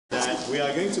we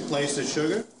are going to place the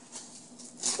sugar,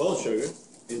 both sugar,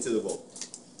 into the bowl.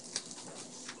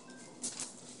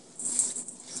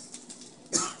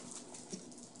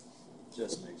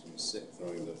 Just makes me sick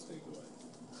throwing those things away.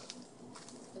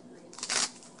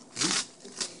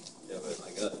 Yeah, but I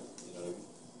got it, you know what I mean?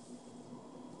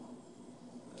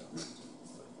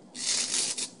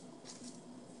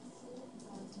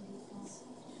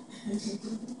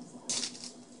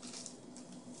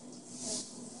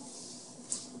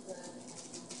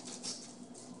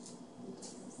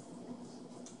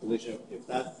 Alicia, if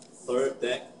that third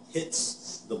deck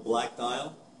hits the black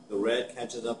dial, the red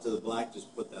catches up to the black,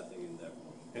 just put that thing in there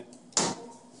for me, okay?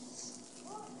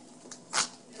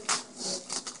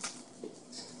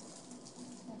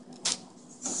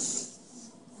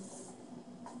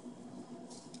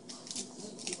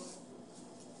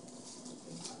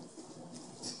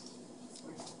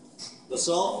 The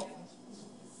salt.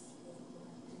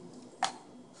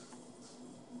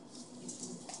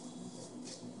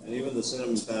 And even the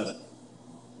cinnamon powder.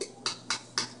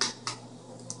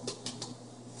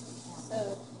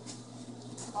 So,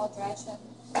 all dry stuff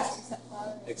except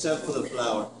flour? Except for the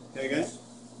flour. Okay, guys?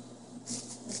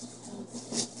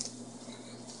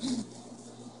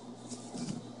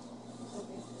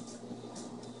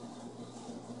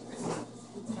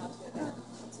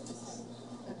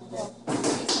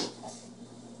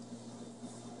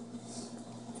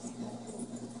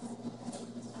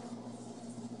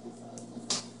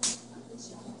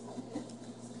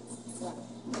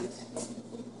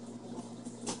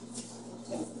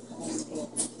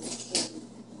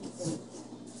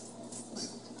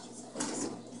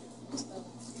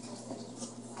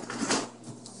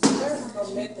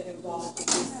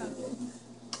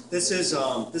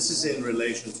 This is in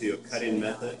relation to your cutting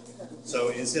method. So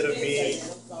instead of me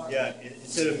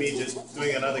just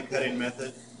doing another cutting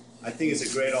method, I think it's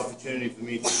a great opportunity for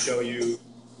me to show you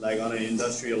like on an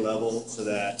industrial level, so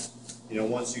that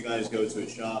once you guys go to a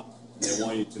shop and they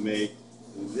want you to make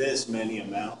this many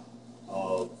amount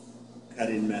of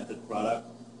cutting method product,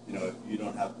 you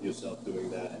don't have yourself doing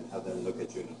that and have them look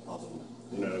at you in a puzzlement.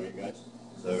 You know what I mean, guys?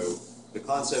 So the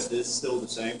concept is still the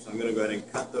same. So I'm going to go ahead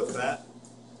and cut the fat.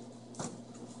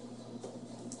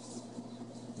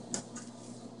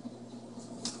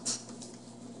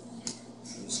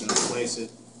 I'm just going to place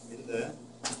it in there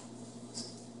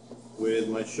with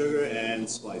my sugar and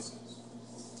spices.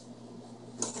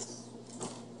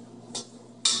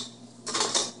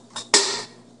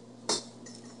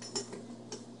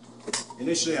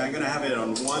 Initially, I'm going to have it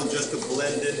on one just to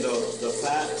blend in the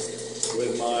fat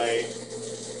with my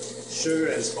sugar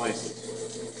and spices.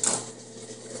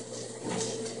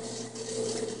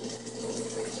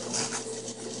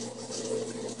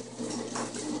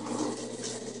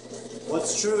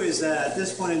 What's true is that at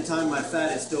this point in time, my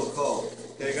fat is still cold.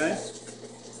 Okay, guys?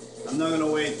 I'm not going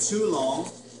to wait too long.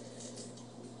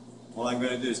 All I'm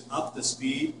going to do is up the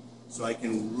speed so I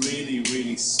can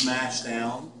really smash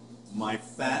down my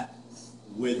fat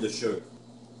with the sugar.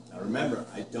 Now remember,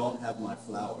 I don't have my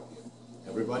flour here.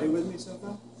 Everybody with me so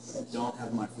far? I don't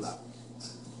have my flour.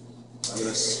 So I'm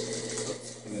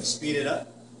going to speed it up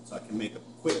so I can make a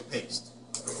quick paste.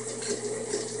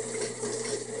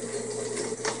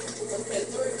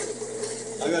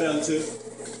 I got it on 2.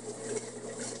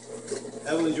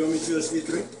 Evelyn, do you want me to do a speed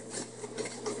 3?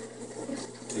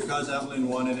 Because Evelyn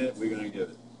wanted it, we're going to give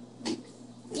it.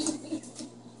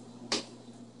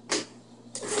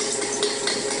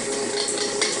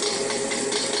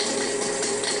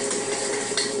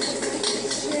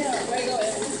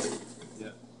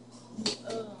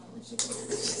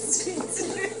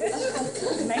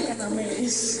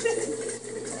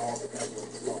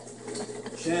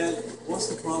 Shan, what's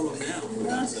the problem now?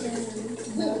 Nothing.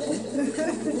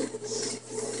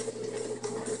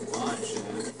 Why,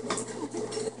 Shan?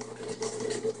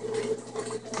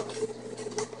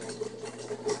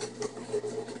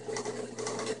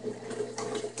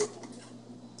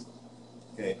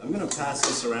 Okay, I'm going to pass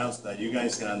this around so that you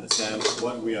guys can understand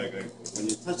what we are going for. When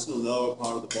you touch the lower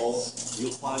part of the bowl,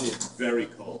 you'll find it very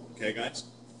cold, okay guys?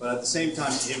 But at the same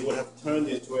time, it would have turned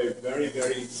into a very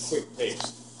quick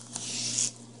paste.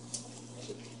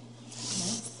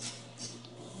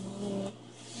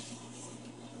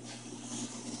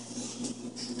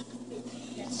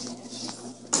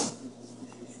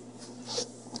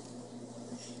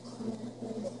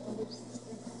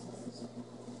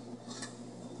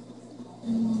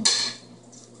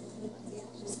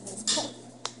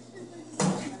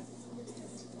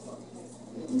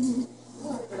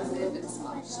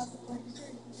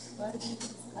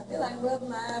 I feel like rubbing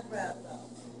my eyebrows off.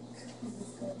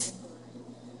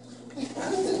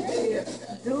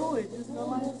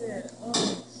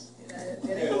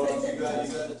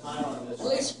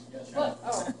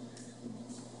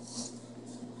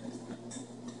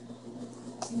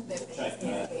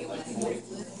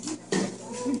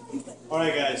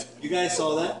 guys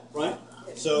saw that, right?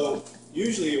 So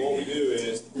usually what we do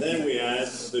is then we add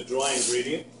the dry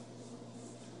ingredient,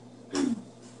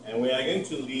 and we are going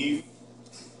to leave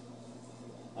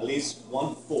at least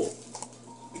 1/4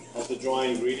 of the dry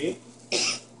ingredient.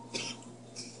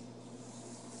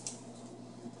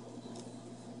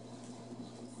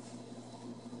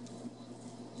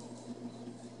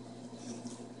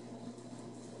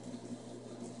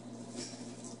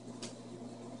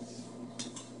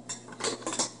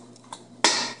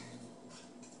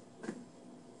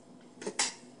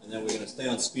 And then we're going to stay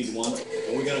on speed 1,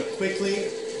 and we're going to quickly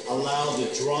allow the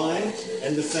dry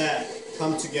and the fat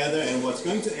come together, and what's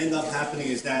going to end up happening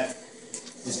is that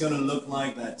it's going to look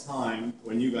like that time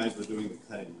when you guys were doing the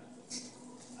cutting method.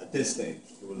 At this stage,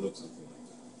 it will look something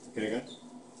like that. Okay, guys?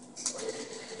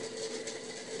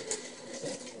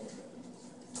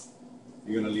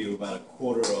 You're going to leave about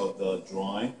 1/4 of the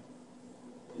dry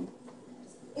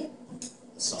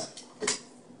aside.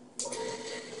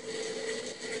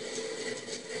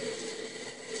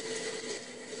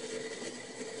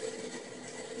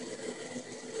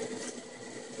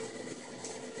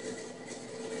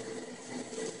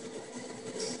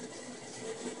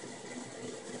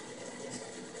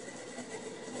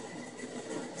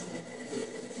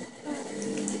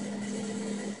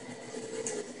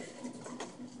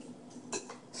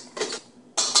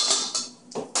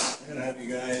 I'm going to have you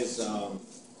guys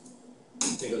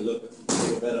take a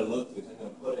better look, because I'm going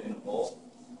to put it in a bowl.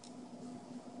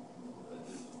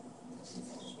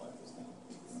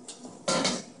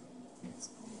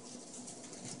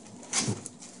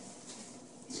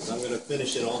 So I'm going to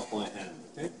finish it off by hand,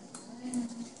 okay?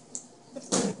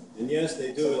 And yes,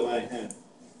 they do it by hand.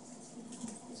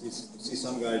 See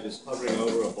some guy just hovering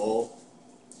over a bowl.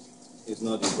 He's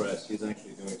not depressed, he's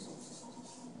actually doing something.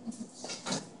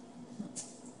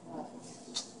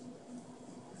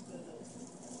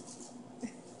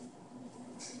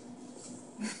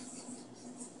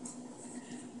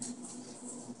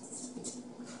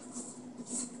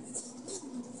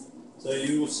 So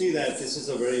you will see that this is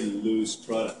a very loose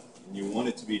product, and you want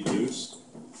it to be loose.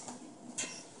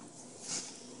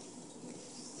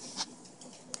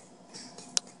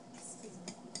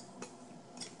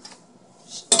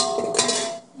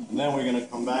 And then we're going to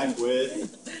come back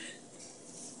with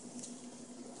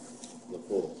the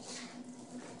full.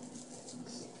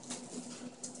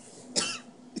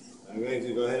 I'm going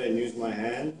to go ahead and use my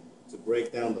hand to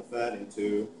break down the fat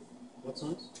into what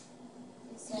size?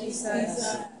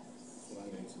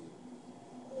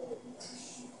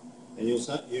 And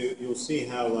you'll see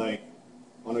how, like,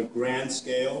 on a grand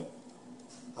scale,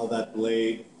 how that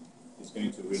blade is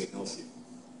going to really help you.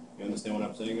 You understand what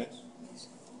I'm saying, guys?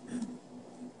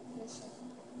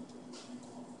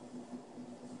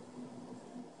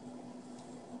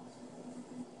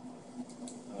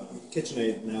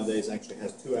 KitchenAid nowadays actually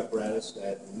has 2 apparatus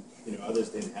that others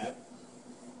didn't have.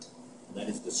 That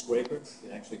is the scraper.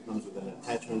 It actually comes with an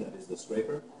attachment that is the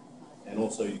scraper, and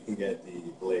also you can get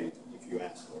the blade if you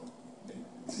ask for it. Okay?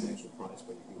 It's an extra price,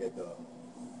 but you can get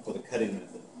for the cutting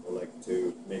method, or like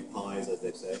to make pies, as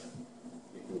they say,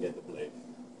 you can get the blade.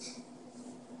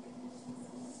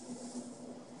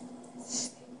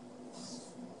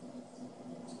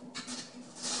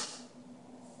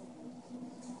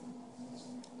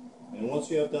 And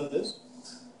once you have done this,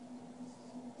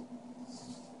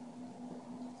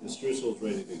 the streusel is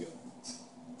ready to go.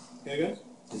 Okay, guys?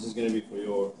 This is going to be for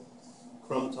your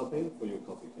crumb topping for your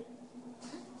coffee cake.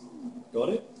 Got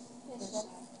it? Yes.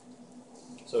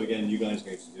 So again, you guys are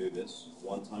going to do this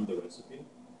one time, the recipe,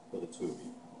 for the 2 of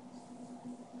you.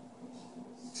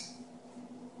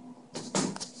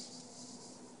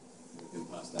 We can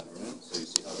pass that around so you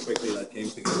see how quickly that came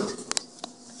together.